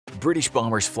British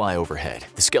bombers fly overhead.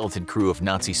 The skeleton crew of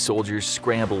Nazi soldiers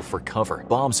scramble for cover.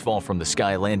 Bombs fall from the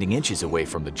sky, landing inches away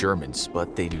from the Germans,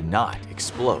 but they do not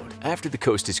explode. After the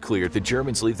coast is cleared, the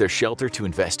Germans leave their shelter to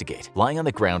investigate. Lying on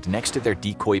the ground next to their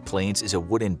decoy planes is a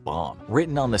wooden bomb.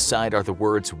 Written on the side are the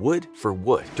words "wood for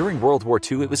wood." During World War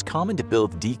II, it was common to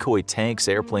build decoy tanks,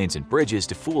 airplanes, and bridges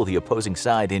to fool the opposing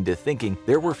side into thinking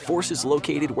there were forces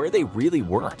located where they really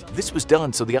weren't. This was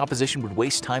done so the opposition would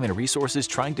waste time and resources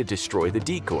trying to destroy the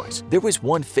decoys. There was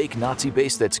one fake Nazi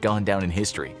base that's gone down in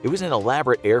history. It was an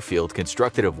elaborate airfield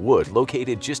constructed of wood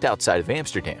located just outside of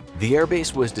Amsterdam. The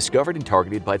airbase was discovered and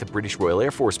targeted by the British Royal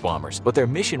Air Force bombers, but their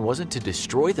mission wasn't to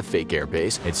destroy the fake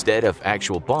airbase. Instead of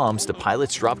actual bombs, the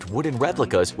pilots dropped wooden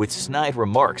replicas with snide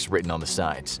remarks written on the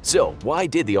sides. So, why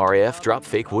did the RAF drop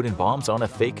fake wooden bombs on a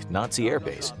fake Nazi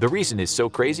airbase? The reason is so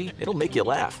crazy, it'll make you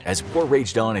laugh. As war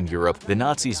raged on in Europe, the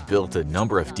Nazis built a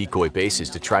number of decoy bases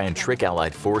to try and trick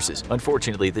Allied forces.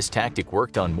 Unfortunately, this tactic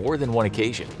worked on more than one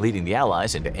occasion, leading the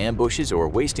Allies into ambushes or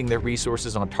wasting their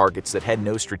resources on targets that had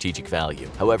no strategic value.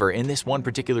 However, in this one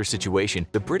particular situation,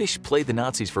 the British played the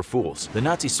Nazis for fools. The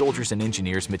Nazi soldiers and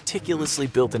engineers meticulously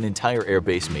built an entire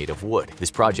airbase made of wood.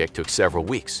 This project took several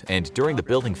weeks, and during the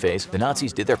building phase, the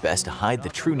Nazis did their best to hide the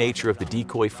true nature of the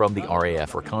decoy from the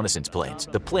RAF reconnaissance planes.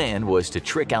 The plan was to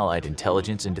trick Allied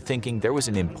intelligence into thinking there was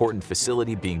an important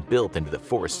facility being built into the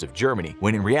forests of Germany,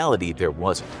 when in reality there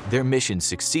wasn't. Their mission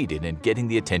succeeded in getting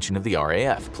the attention of the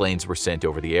RAF. Planes were sent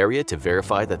over the area to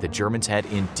verify that the Germans had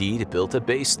indeed built a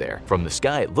base there. From the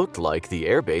sky, it looked like the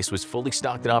airbase was fully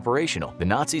stocked and operational. The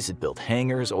Nazis had built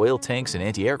hangars, oil tanks, and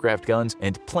anti-aircraft guns,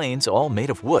 and planes all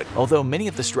made of wood. Although many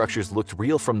of the structures looked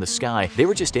real from the sky, they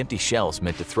were just empty shells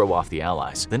meant to throw off the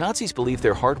Allies. The Nazis believed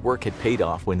their hard work had paid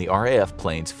off when the RAF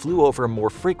planes flew over more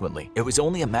frequently. It was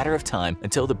only a matter of time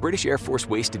until the British Air Force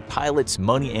wasted pilots,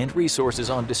 money, and resources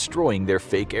on destroying their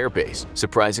fake airbase.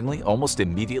 Surprisingly, almost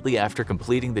immediately after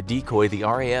completing the decoy, the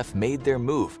RAF made their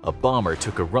move. A bomber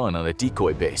took a run on a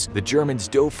decoy base. The Germans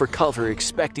dove for cover,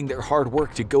 expecting their hard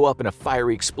work to go up in a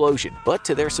fiery explosion. But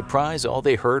to their surprise, all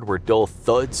they heard were dull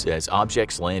thuds as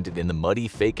objects landed in the muddy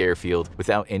fake airfield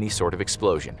without any sort of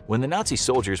explosion. When the Nazi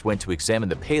soldiers went to examine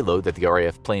the payload that the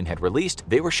RAF plane had released,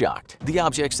 they were shocked. The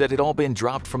objects that had all been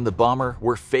dropped from the bomber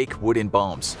were fake wooden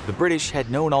bombs. The British had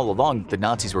known all along that the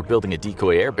Nazis were building a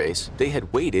decoy airbase. They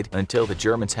had waited until the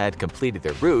Germans had completed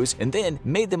their ruse and then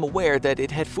made them aware that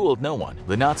it had fooled no one.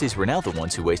 The Nazis were now the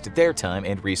ones who wasted their time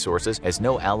and resources, as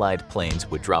no Allied planes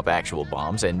would drop actual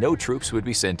bombs and no troops would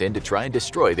be sent in to try and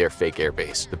destroy their fake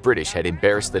airbase. The British had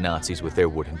embarrassed the Nazis with their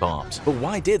wooden bombs. But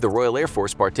why did the Royal Air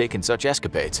Force partake in such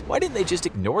escapades? Why didn't they just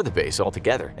ignore the base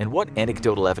altogether? And what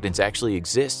anecdotal evidence actually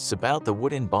exists about the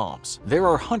wooden bombs? There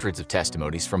are hundreds of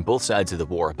testimonies from both sides of the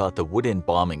war about the wooden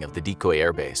bombing of the decoy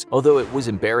airbase. Although it was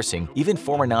embarrassing, even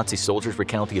former Nazi soldiers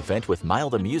recount the event with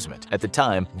mild amusement. At the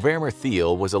time, Werner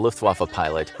Thiel was a Luftwaffe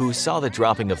pilot who saw the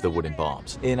dropping of the wooden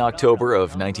bombs. In October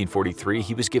of 1943,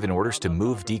 he was given orders to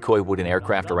move decoy wooden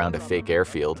aircraft around a fake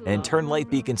airfield and turn light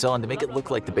beacons on to make it look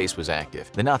like the base was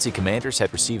active. The Nazi commanders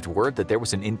had received word that there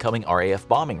was an incoming RAF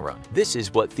bombing run. This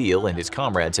is what Thiel and his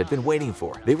comrades had been waiting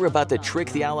for. They were about to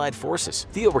trick the Allied forces.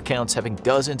 Thiel recounts having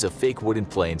dozens of fake wooden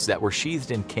planes that were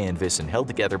sheathed in canvas and held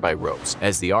together by ropes.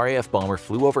 As the RAF bomber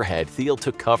flew overhead, Thiel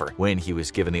took cover. When he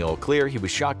was given the all clear, he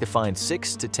was shocked to find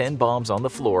 6 to 10 bombs on the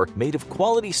floor made of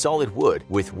quality solid wood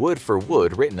with "wood for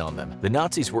wood" written on them. The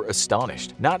Nazis were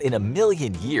astonished. Not in a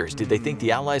million years did they think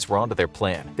the Allies were onto their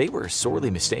plan. They were sorely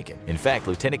mistaken. In fact,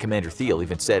 Lieutenant Commander Thiel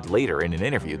even said later in an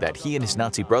interview that he and his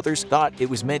Nazi brothers thought it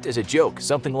was meant as a joke,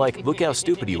 something like, "Look how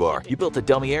stupid you are. You built a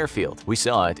dummy airfield. We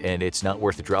saw it, and it's not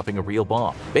worth dropping a real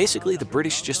bomb." Basically, the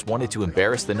British just wanted to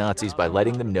embarrass the Nazis by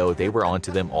letting them know they were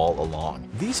onto them all along.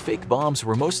 These fake bombs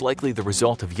were most likely the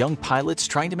result of young pilots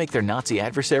trying to make their Nazi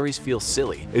adversaries feel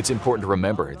silly. It's important to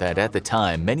remember that at the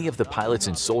time, many of the pilots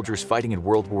and soldiers fighting in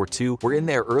World War II were in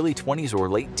their early 20s or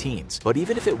late teens. But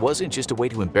even if it wasn't just a way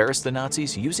to embarrass the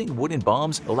Nazis, using wooden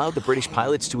bombs allowed the British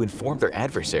pilots to inform their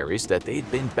adversaries that they'd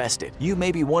been bested. You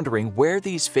may be wondering where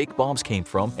these fake bombs came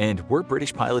from, and were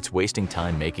British pilots wasting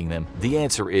time making them? The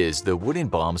answer is the wooden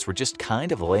bombs were just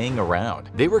kind of laying around.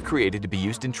 They were created to be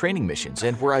used in training missions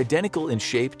and were identical in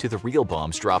shape to the real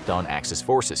bombs dropped on Axis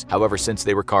forces. However, since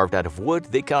they were carved out of wood,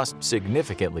 they cost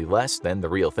significantly less than the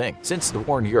real thing. Since the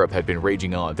war in Europe had been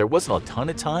raging on, there wasn't a ton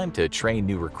of time to train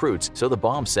new recruits, so the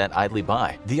bombs sat idly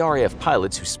by. The RAF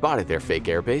pilots who spotted their fake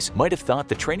airbase might have thought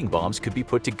the training bombs could be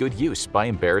put to good use by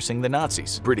embarrassing the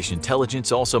Nazis. British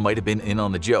intelligence also might have been in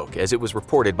on the joke, as it was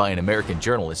reported by an American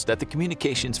journalist that the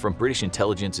communications from British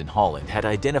intelligence in Holland had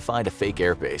identified a fake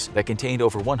airbase that contained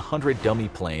over 100 dummy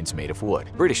planes made of wood.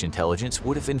 British intelligence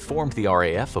would have informed the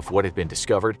RAF of what had been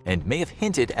discovered and may have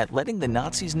hinted at letting the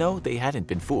Nazis know they hadn't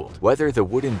been fooled. Whether the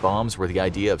wooden bombs were the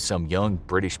idea of some young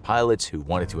British pilots who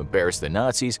wanted to embarrass the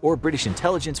Nazis or British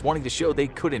intelligence wanting to show they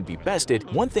couldn't be bested,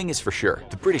 one thing is for sure,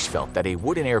 the British felt that a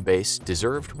wooden airbase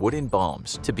deserved wooden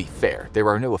bombs. To be fair, there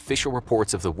are no official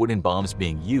reports of the wooden bombs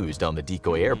being used on the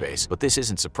decoy airbase, but this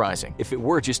isn't surprising. If it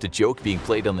were just a joke being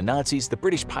played on the Nazis, the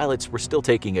British pilots were still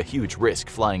taking a huge risk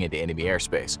flying into enemy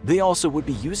airspace. They also would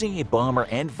be using a bomber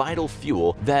and vital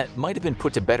fuel that might have been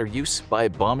put to better use by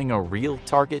bombing a real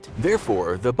target.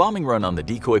 Therefore, the bombing run on the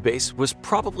decoy base was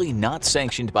probably not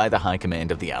sanctioned by the high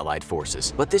command of the Allied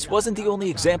forces. But this wasn't the only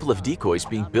example of decoys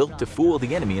being built to fool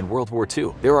the enemy in World War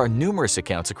II. There are numerous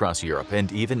accounts across Europe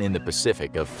and even in the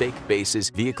Pacific of fake bases,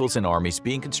 vehicles, and armies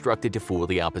being constructed to fool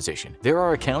the opposition. There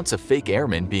are accounts of fake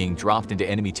airmen being dropped into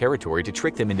enemy territory to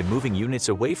trick them into moving units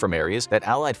away from areas that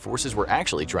Allied forces were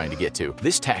actually trying to get to.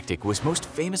 This tactic was most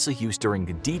famously used during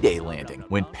the D-Day landing,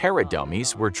 when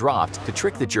para-dummies were dropped to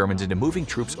trick the Germans into moving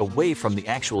troops away from the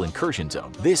actual incursion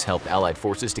zone. This helped Allied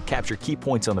forces to capture key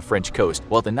points on the French coast,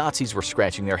 while the Nazis were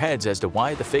scratching their heads as to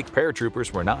why the fake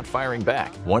paratroopers were not firing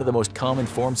back. One of the most common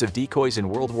forms of decoys in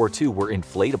World War II were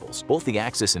inflatables. Both the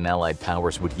Axis and Allied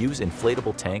powers would use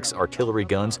inflatable tanks, artillery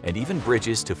guns, and even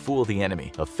bridges to fool the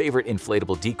enemy. A favorite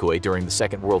inflatable decoy during the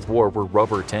Second World War were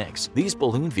rubber tanks. These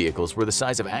balloon vehicles were the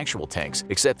size of actual tanks,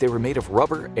 except they were made of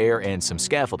rubber, air, and some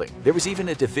scaffolding. There was even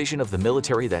a division of the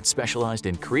military that specialized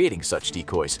in creating such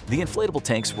decoys. The inflatable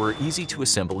tanks were easy to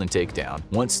assemble and take down.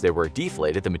 Once they were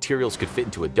deflated, the materials could fit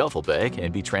into a duffel bag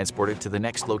and be transported to the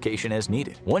next location as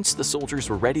needed. Once the soldiers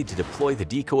were ready to deploy the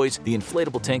decoys, the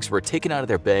inflatable tanks were taken out of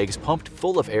their bags, pumped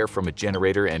full of air from a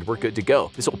generator, and were good to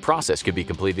go. This whole process could be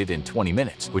completed in 20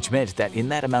 minutes, which meant that in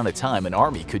that amount of time, an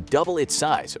army could double its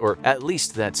size, or at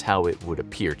least that's how it would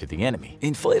appear to the enemy.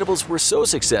 Inflatables were so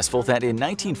successful that in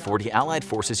 1940, Allied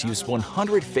forces used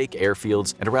 100 fake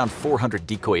airfields and around 400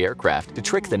 decoy aircraft to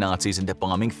trick the Nazis into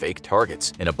bombing fake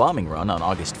targets. In a bombing run on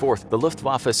August 4th, the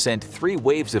Luftwaffe sent 3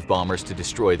 waves of bombers to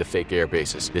destroy the fake air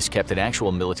bases. This kept an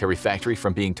actual military factory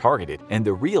from being targeted, and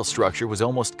the real structure was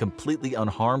almost completely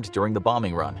unharmed during the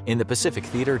bombing run. In the Pacific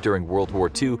theater during World War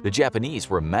II, the Japanese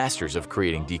were masters of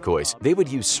creating decoys. They would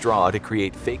use straw to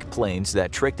create fake planes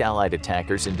that tricked Allied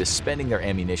attackers into spending their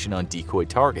ammunition on decoy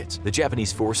targets. The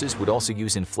Japanese forces would also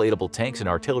use inflatable tanks and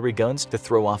artillery guns to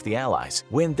throw off the Allies.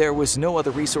 When there was no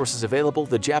other resources available,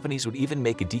 the Japanese would even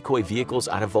make decoy vehicles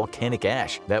out of volcanic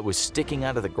ash that was sticking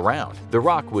out of the ground. The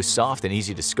rock was soft and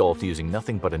easy to sculpt using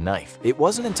nothing but a knife. It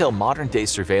wasn't until modern-day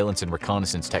surveillance and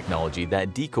reconnaissance technology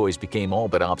that decoys became all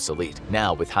but obsolete.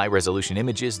 Now, with high-resolution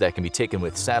images that can be taken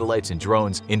with satellites and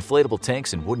drones, inflatable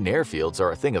tanks and wooden airfields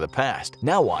are a thing of the past.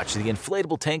 Now watch the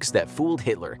inflatable tanks that fooled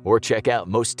Hitler, or check out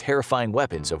most terrifying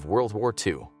weapons of World War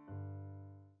II.